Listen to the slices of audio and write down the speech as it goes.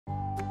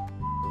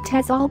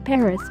TESOL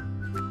Paris.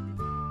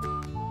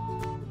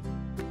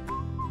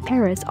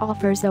 Paris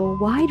offers a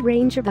wide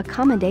range of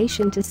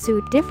accommodation to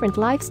suit different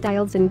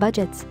lifestyles and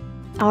budgets.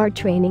 Our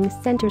training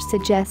center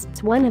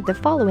suggests one of the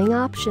following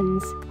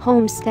options: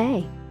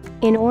 homestay.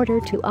 In order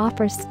to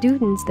offer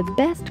students the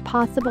best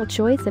possible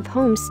choice of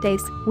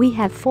homestays, we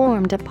have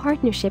formed a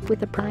partnership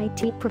with a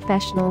IT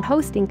professional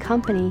hosting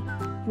company.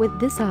 With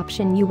this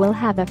option, you will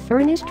have a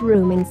furnished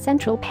room in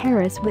central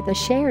Paris with a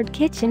shared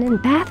kitchen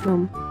and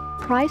bathroom.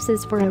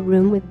 Prices for a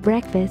room with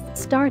breakfast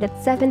start at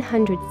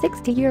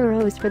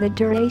 €760 for the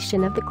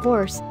duration of the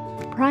course.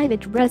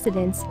 Private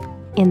residence.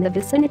 In the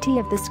vicinity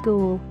of the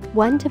school,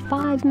 1 to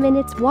 5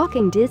 minutes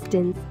walking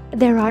distance,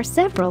 there are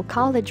several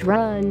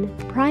college-run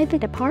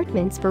private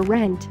apartments for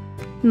rent.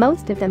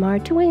 Most of them are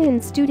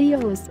twin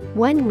studios,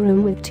 one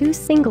room with 2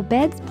 single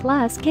beds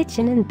plus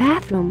kitchen and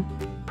bathroom.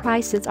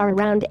 Prices are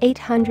around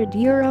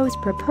 €800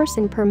 per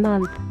person per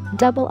month,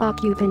 double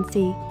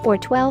occupancy, or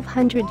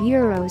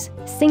 €1,200,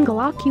 single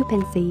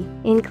occupancy,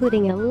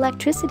 including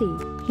electricity,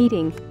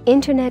 heating,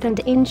 internet and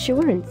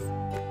insurance.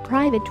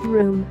 Private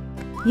room.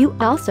 You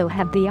also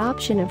have the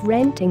option of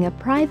renting a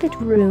private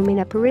room in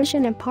a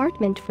Parisian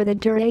apartment for the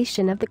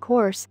duration of the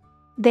course.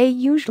 They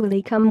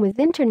usually come with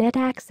internet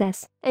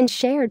access and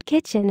shared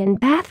kitchen and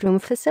bathroom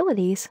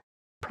facilities.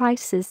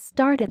 Prices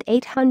start at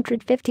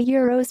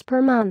 €850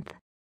 per month.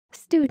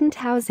 Student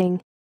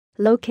housing.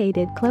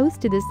 Located close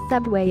to the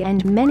subway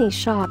and many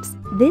shops,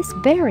 this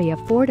very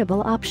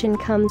affordable option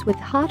comes with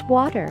hot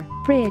water,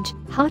 fridge,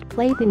 hot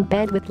plate and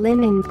bed with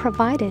linen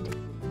provided.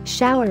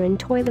 Shower and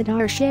toilet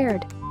are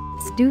shared.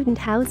 Student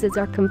houses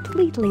are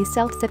completely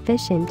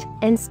self-sufficient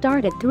and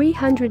start at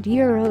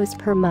 €300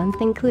 per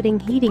month including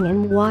heating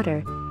and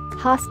water.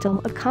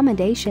 Hostel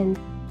accommodation.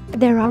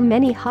 There are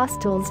many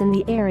hostels in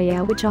the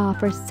area which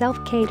offer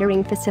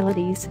self-catering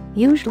facilities,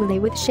 usually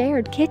with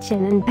shared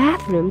kitchen and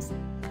bathrooms.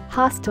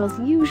 Hostels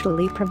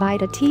usually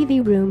provide a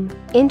TV room,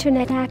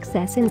 internet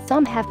access and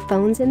some have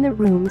phones in the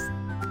rooms.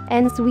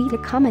 En-suite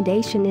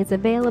accommodation is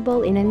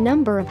available in a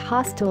number of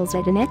hostels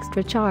at an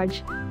extra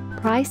charge.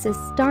 Prices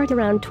start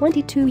around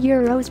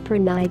 €22 per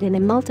night in a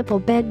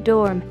multiple-bed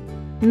dorm.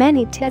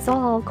 Many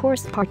TESOL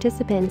course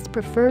participants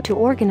prefer to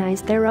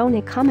organize their own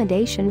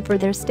accommodation for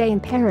their stay in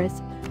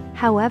Paris.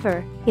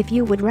 However, if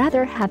you would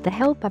rather have the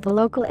help of a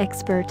local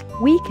expert,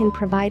 we can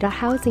provide a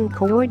housing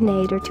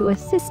coordinator to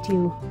assist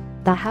you.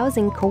 The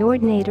housing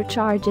coordinator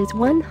charges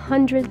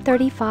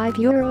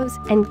 €135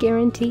 and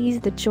guarantees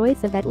the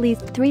choice of at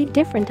least 3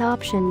 different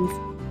options.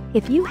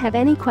 If you have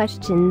any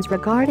questions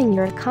regarding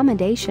your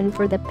accommodation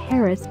for the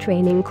Paris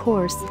training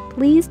course,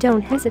 please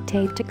don't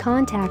hesitate to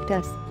contact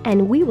us,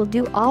 and we will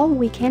do all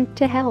we can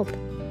to help.